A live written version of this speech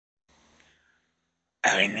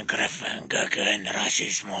Eingriffen gegen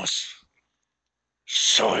Rassismus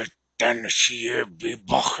sollten sie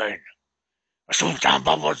bewachen. Szultán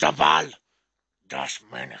babot, dass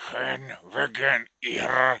Menschen wegen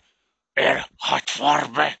ihrer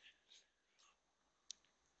Hautfarbe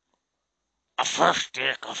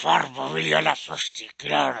Farbe vilja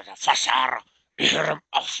förstklarar fasar ihrem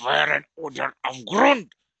aufwehren oder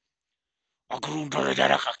aufgrund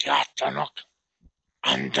der Kakiatanok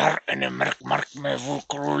ander en merkmark me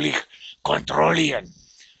vulkulich kontrollieren.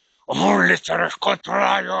 Wurlitzeres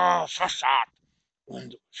kontrollieren Fassad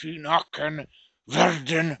und Sinaken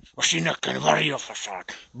varje Fassad.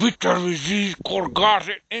 Bitter wie sie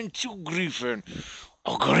Korgase hinzugreifen.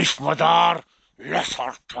 Griff man da,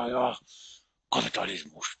 Lässerteuer,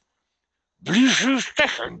 Kapitalismus.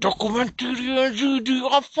 Blischestechen dokumentieren Sie die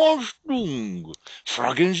Abforschung.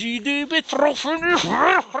 Fragen Sie die Betroffenen,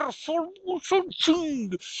 welcher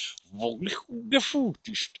Vermutung wirklich ungefügt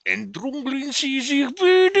ist. Entrummeln Sie sich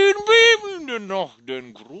bei den Bebenden nach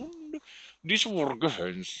dem Grund des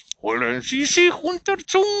Vorgehens. Holen Sie sich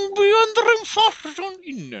Unterzug bei anderen Forschern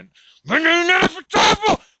innen. Wenn eine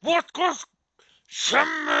Verzeihung, was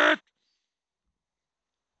Schemmet,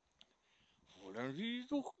 holen Sie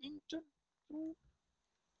sich intern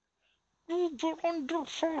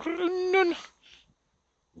Überanderferinnen,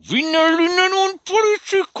 Winnerinnen und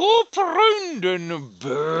Politikerfreunden,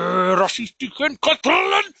 rassistischen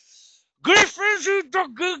Kontrollen, griffen sie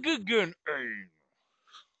dagegen ein.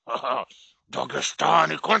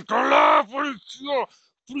 Dagestani kontrolla polizia,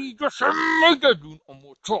 friga semmegedun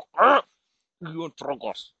omochoka, ion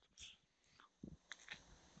tragas.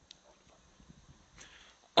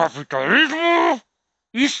 Kapitalismus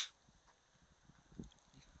ist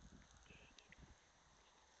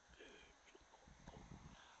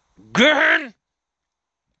gegen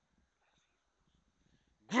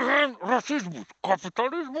Rassismus.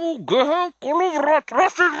 Kapitalismus gegen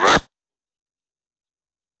Rassismus.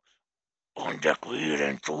 Und der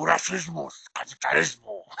Queeren zu Rassismus,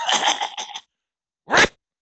 Kapitalismus.